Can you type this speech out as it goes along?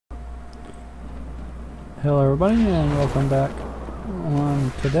Hello everybody and welcome back.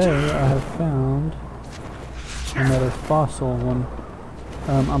 Today I have found another fossil one.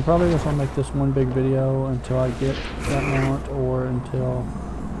 I'm probably just going to make this one big video until I get that mount, or until,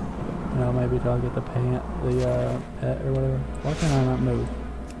 you know, maybe until I get the pet or whatever. Why can I not move?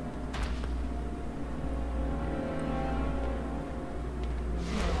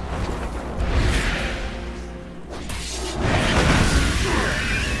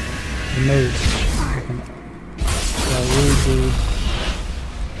 Move.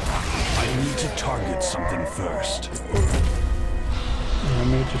 I need to target something first. Let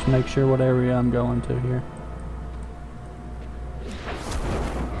me just make sure what area I'm going to here.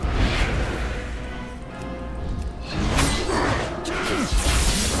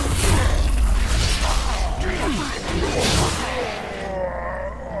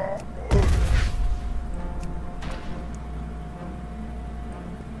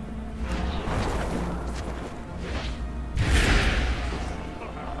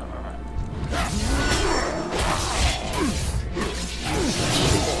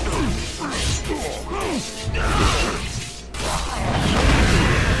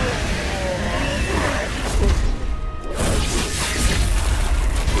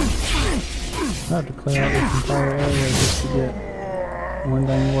 I have to clear out this entire area just to get one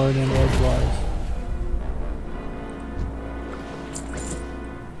dang word in edgewise.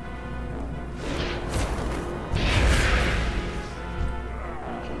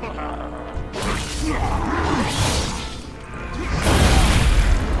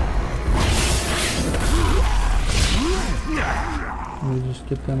 Let me just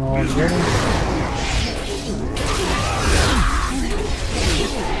get them all together.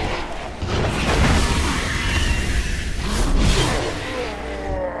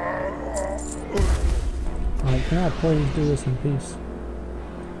 Can I please do this in peace?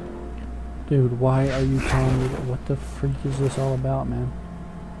 Dude, why are you telling me that? What the freak is this all about, man?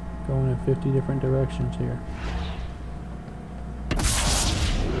 Going in 50 different directions here.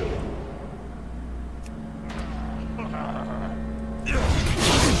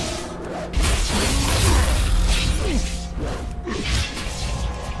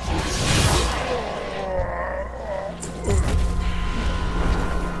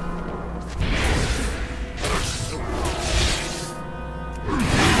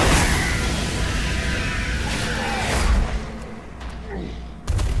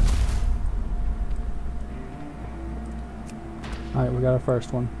 Alright, we got our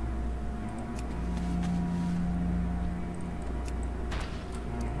first one.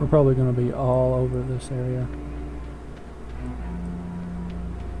 We're probably going to be all over this area.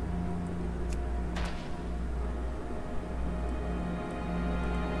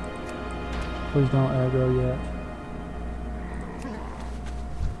 Please don't aggro yet.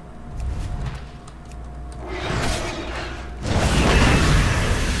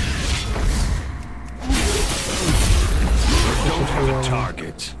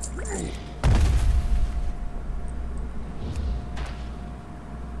 Target.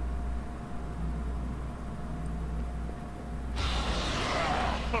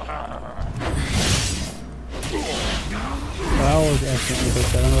 I always accidentally hit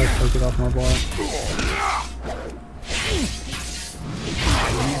that. I'm going to take it off my bar.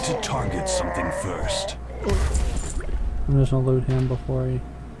 I need to target something first. I'm just going to loot him before he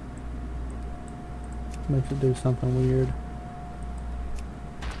makes it do something weird.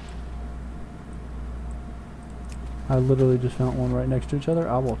 I literally just found one right next to each other.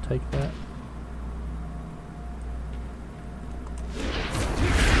 I will take that.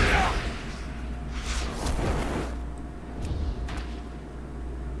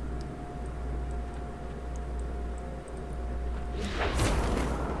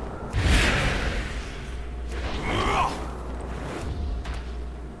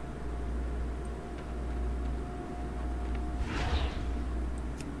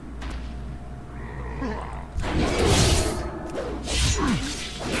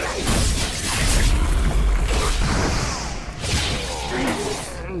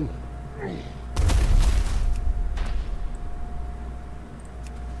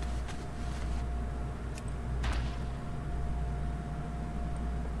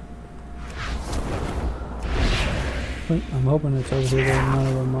 I'm hoping it's over here where none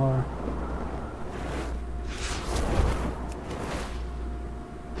of them are.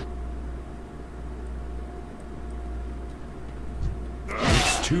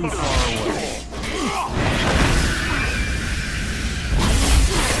 It's too far away.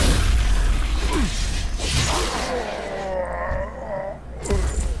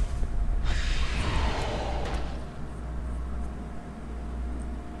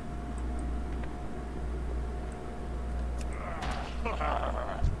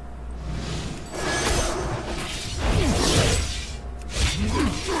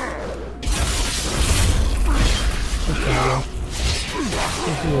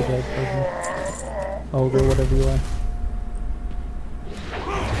 You're a dead person. Ogre, whatever you are.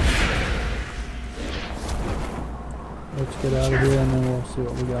 Let's get out of here and then we'll see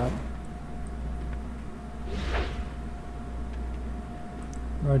what we got.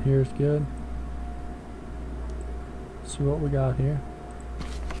 Right here is good. Let's see what we got here.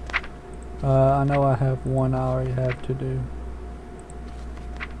 I know I have one I already have to do.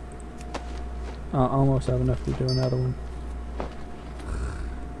 Almost have enough to do another one.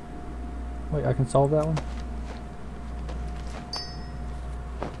 Wait, I can solve that one?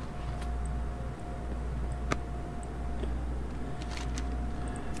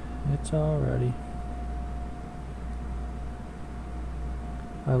 It's alrighty.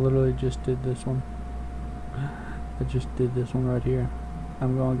 I literally just did this one. I just did this one right here.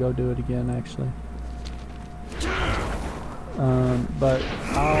 I'm gonna go do it again actually. But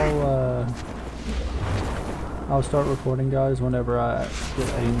I'll start recording, guys, whenever I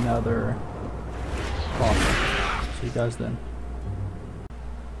get another fossil. See you guys then.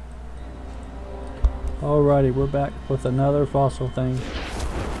 Alrighty, we're back with another fossil thing.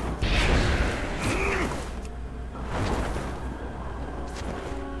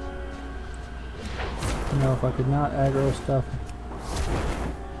 Now, if I could not aggro stuff,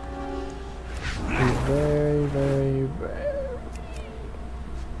 be very, very.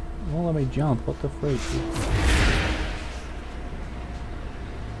 Won't let me jump. What the freak?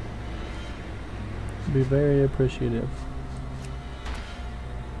 Be very appreciative.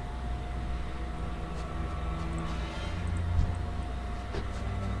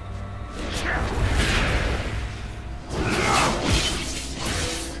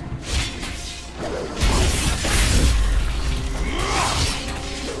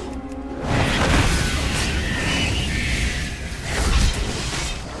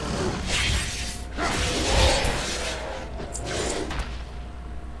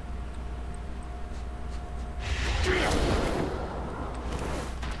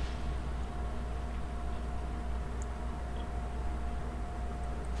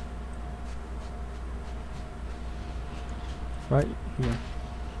 Right here.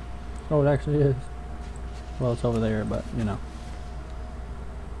 Oh, it actually is. Well, it's over there, but you know.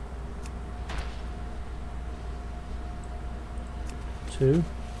 Two.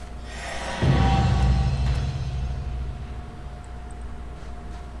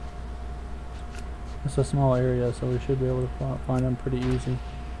 It's a small area, so we should be able to find them pretty easy.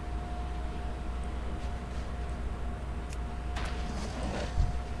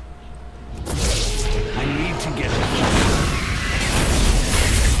 I need to get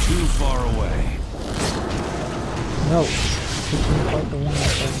too far away. No, it's like the one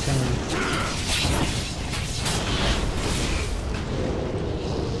that's down.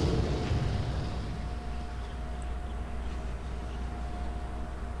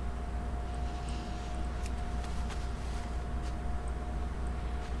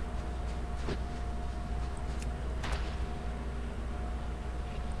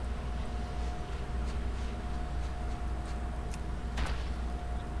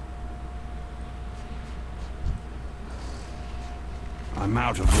 I'm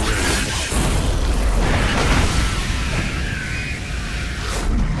out of range.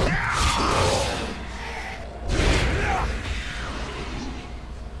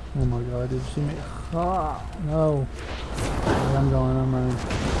 Oh my god, did you see me? Ah, no. I'm running.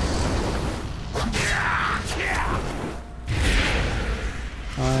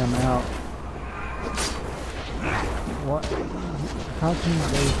 I am out. What? How can you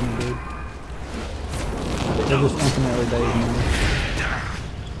daze me, dude? They're just infinitely dazing me.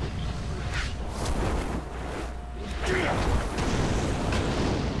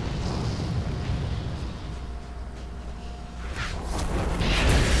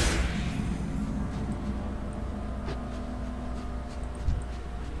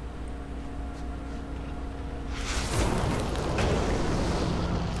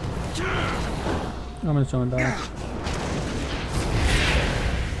 I'm just gonna die.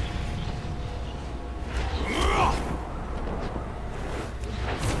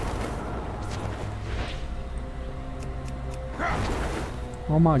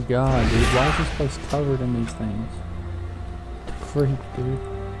 Oh my god, dude, why is this place covered in these things? Freak, dude.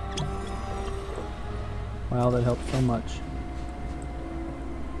 Wow, that helps so much.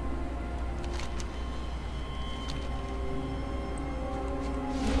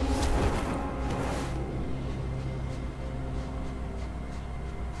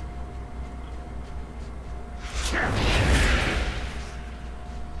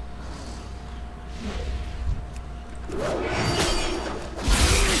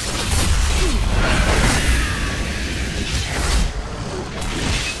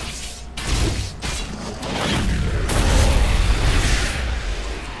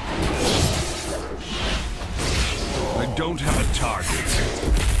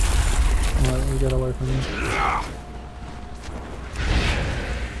 get away from me.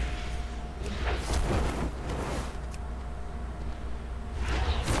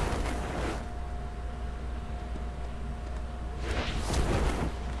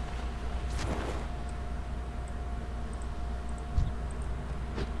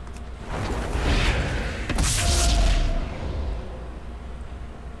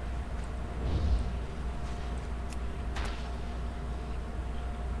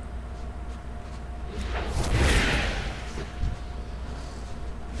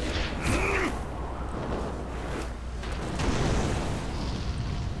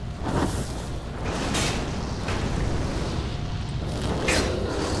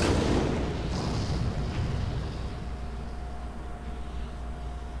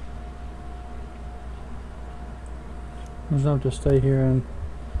 I'm just going to have to stay here and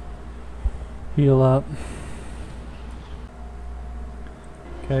heal up.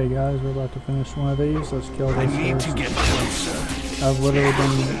 Okay guys, we're about to finish one of these. Let's kill this I need first. to get closer. I've literally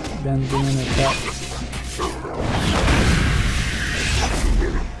been being attacked.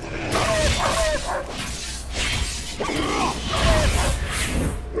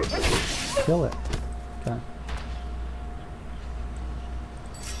 Kill it. Okay.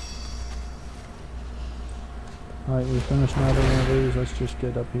 Alright, we finished another one of these. Let's just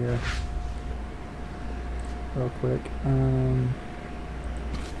get up here real quick.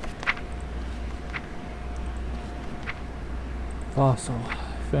 Fossil.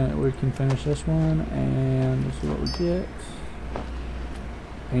 We can finish this one, and this is what we get.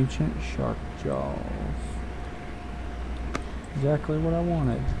 Ancient shark jaws. Exactly what I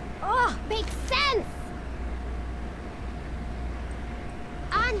wanted. Oh, makes sense!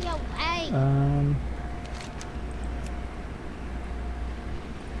 On your way!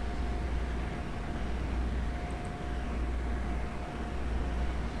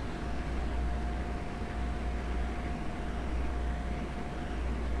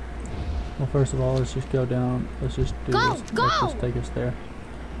 Well, first of all, let's just go down. Let's just do Go, this. go! Let's just take us there.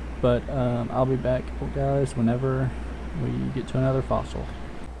 But I'll be back, guys, whenever we get to another fossil.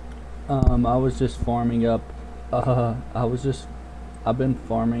 I was just farming up. I've been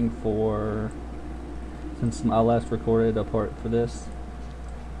farming since I last recorded a part for this.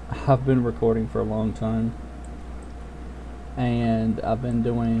 I've been recording for a long time, and I've been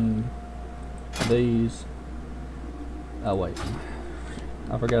doing these. Oh wait.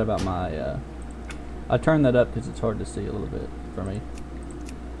 I forgot about my, I turned that up because it's hard to see a little bit for me.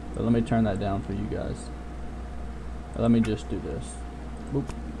 But let me turn that down for you guys. Let me just do this. Boop.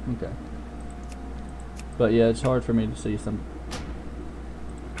 Okay. But yeah, it's hard for me to see some.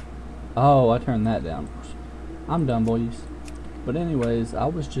 Oh, I turned that down. I'm done, boys. But anyways, I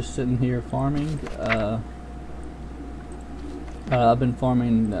was just sitting here farming. I've been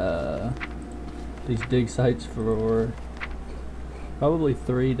farming these dig sites for probably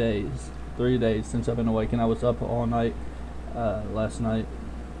 3 days. 3 days since I've been awake, and I was up all night last night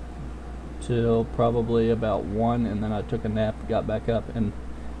till probably about 1, and then I took a nap, got back up, and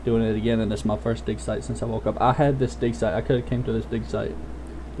doing it again. And this is my first dig site since I woke up. I had this dig site. I could have came to this dig site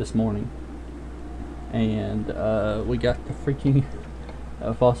this morning, and we got the freaking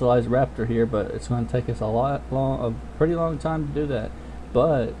fossilized raptor here, but it's going to take us a pretty long time to do that.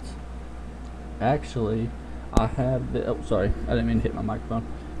 But actually, I have the, oh sorry, I didn't mean to hit my microphone,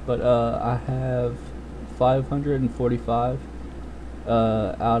 but I have 545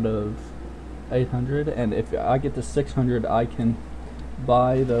 out of 800, and if I get to 600, I can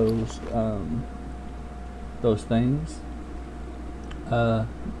buy those things. I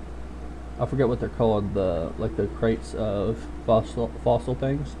forget what they're called, like the crates of fossil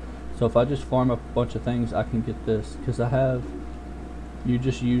things. So if I just farm up a bunch of things, I can get this, because I have, you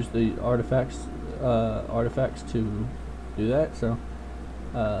just use the artifacts to do that. So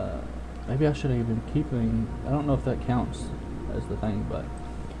maybe I should have been keeping, I don't know if that counts as the thing, but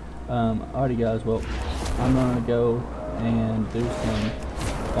alrighty guys, well, I'm gonna go and do some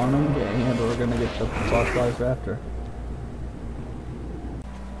farming, and we're gonna get the Fossilized Raptor.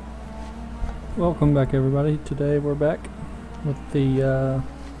 Welcome back, everybody. Today we're back with the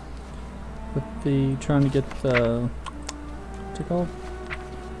trying to get the, what's it called?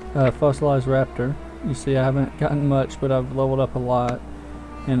 Fossilized Raptor. You see, I haven't gotten much, but I've leveled up a lot.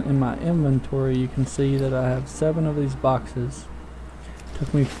 And in my inventory, you can see that I have 7 of these boxes.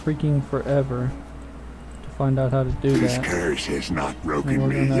 Took me freaking forever to find out how to do This that. curse has not And broken we're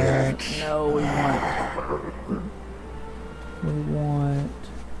me gonna, yet. no, we want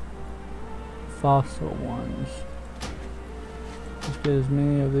fossil ones. Let's get as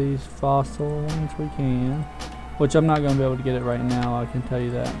many of these fossil ones we can. Which I'm not going to be able to get it right now, I can tell you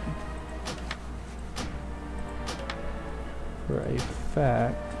that. for a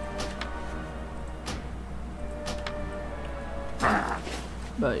fact.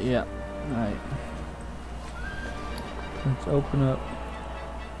 But yeah, alright. Let's open up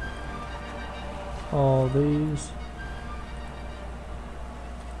all these.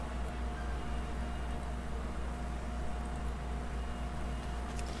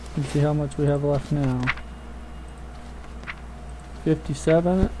 Let's see how much we have left now.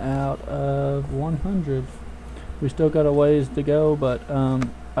 57 out of 100. We still got a ways to go, but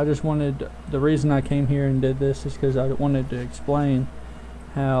I just wanted, the reason I came here and did this is because I wanted to explain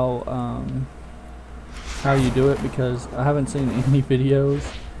how you do it, because I haven't seen any videos.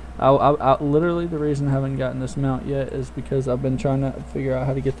 I literally, the reason I haven't gotten this mount yet is because I've been trying to figure out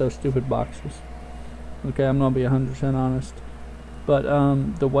how to get those stupid boxes. Okay, I'm gonna be 100% honest. But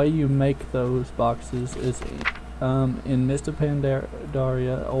the way you make those boxes is in Mist of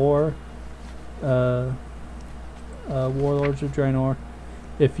Pandaria or Warlords of Draenor.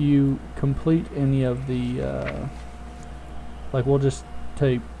 If you complete any of the like, we'll just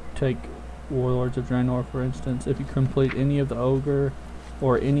take Warlords of Draenor for instance. If you complete any of the ogre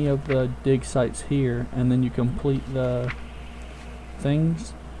or any of the dig sites here, and then you complete the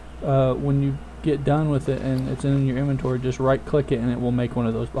things, when you get done with it and it's in your inventory, just right click it and it will make one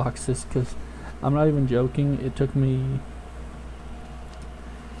of those boxes. Because I'm not even joking, it took me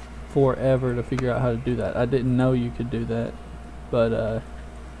forever to figure out how to do that. I didn't know you could do that, but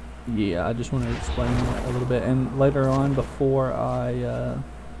yeah, I just wanted to explain that a little bit. And later on, before I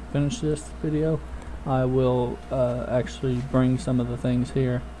finish this video, I will actually bring some of the things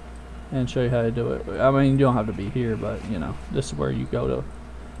here and show you how to do it. I mean, you don't have to be here, but you know, this is where you go to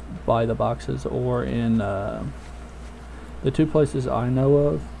buy the boxes. Or in the two places I know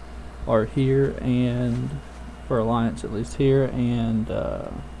of are here, and for Alliance at least, here and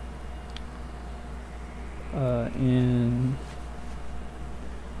in,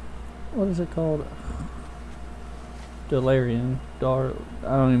 what is it called? Delarian. I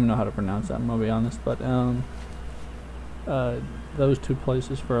don't even know how to pronounce that, I'm gonna be honest, but those two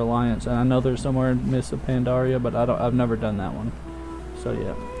places for Alliance, and I know there's somewhere in Mist of Pandaria, but I've never done that one. So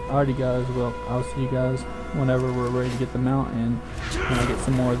yeah, alrighty guys, well, I'll see you guys whenever we're ready to get the mount and when I get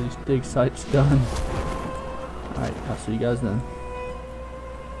some more of these dig sites done. Alright, I'll see you guys then.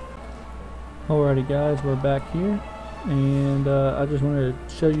 Alrighty guys, we're back here, and I just wanted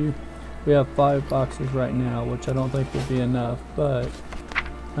to show you, we have 5 boxes right now, which I don't think would be enough, but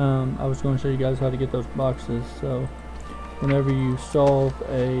I was going to show you guys how to get those boxes. So whenever you solve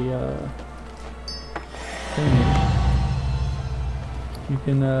a thing, you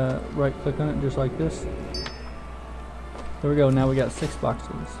can right click on it just like this. There we go, now we got 6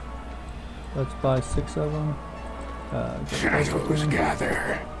 boxes. Let's buy 6 of them. Shadows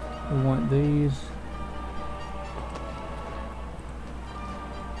gather. We want these.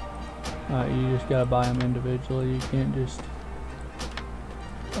 You just gotta buy them individually. You can't just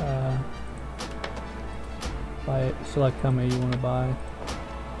buy it. Select how many you want to buy.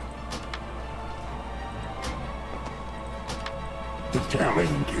 The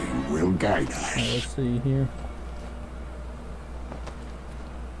talent game will guide us. Right, let's see here.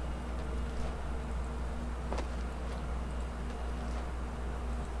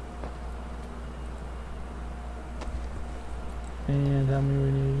 And how many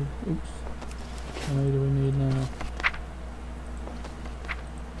we need? Oops. How many do we need now?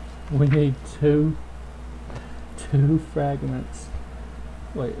 We need 2 fragments.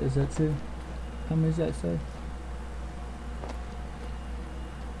 Wait, is that 2? How many does that say?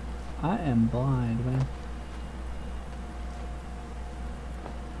 I am blind, man.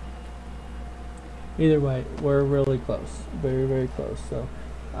 Either way, we're really close. Very, very close. So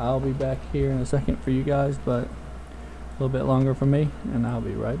I'll be back here in a second for you guys, but a little bit longer for me, and I'll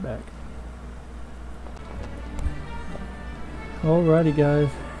be right back. Alrighty guys,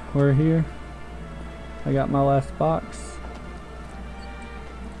 we're here. I got my last box.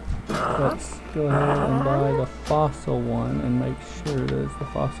 Let's go ahead and buy the fossil one and make sure that it's the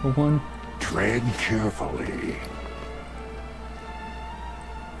fossil one. Tread carefully.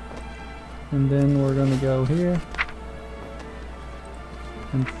 And then we're gonna go here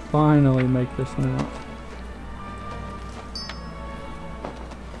and finally make this one out.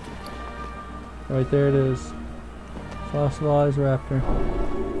 Right there it is. Fossilized Raptor.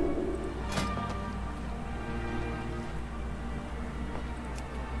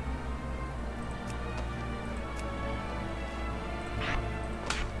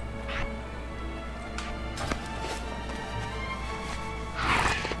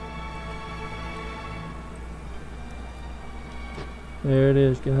 There it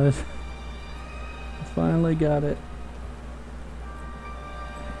is, guys. I finally got it.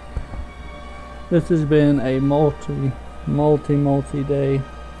 This has been a multi day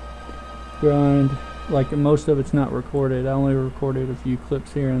grind. Like, most of it's not recorded. I only recorded a few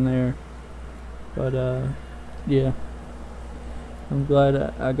clips here and there. But yeah, I'm glad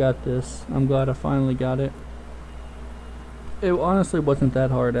I got this. I'm glad I finally got it. It honestly wasn't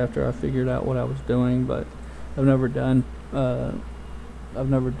that hard after I figured out what I was doing, but I've never done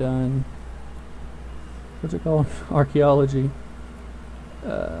what's it called, archaeology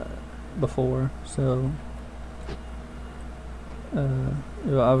before, so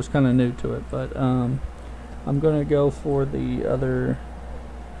I was kind of new to it. But I'm gonna go for the other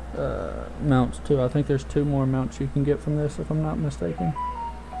mounts too. I think there's 2 more mounts you can get from this, if I'm not mistaken.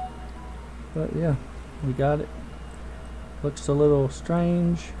 But yeah, we got it. Looks a little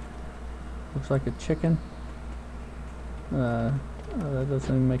strange. Looks like a chicken. That doesn't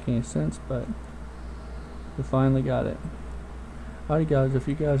even make any sense, but we finally got it. Alright guys, if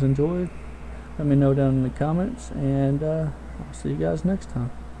you guys enjoyed, let me know down in the comments, and I'll see you guys next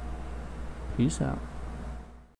time. Peace out.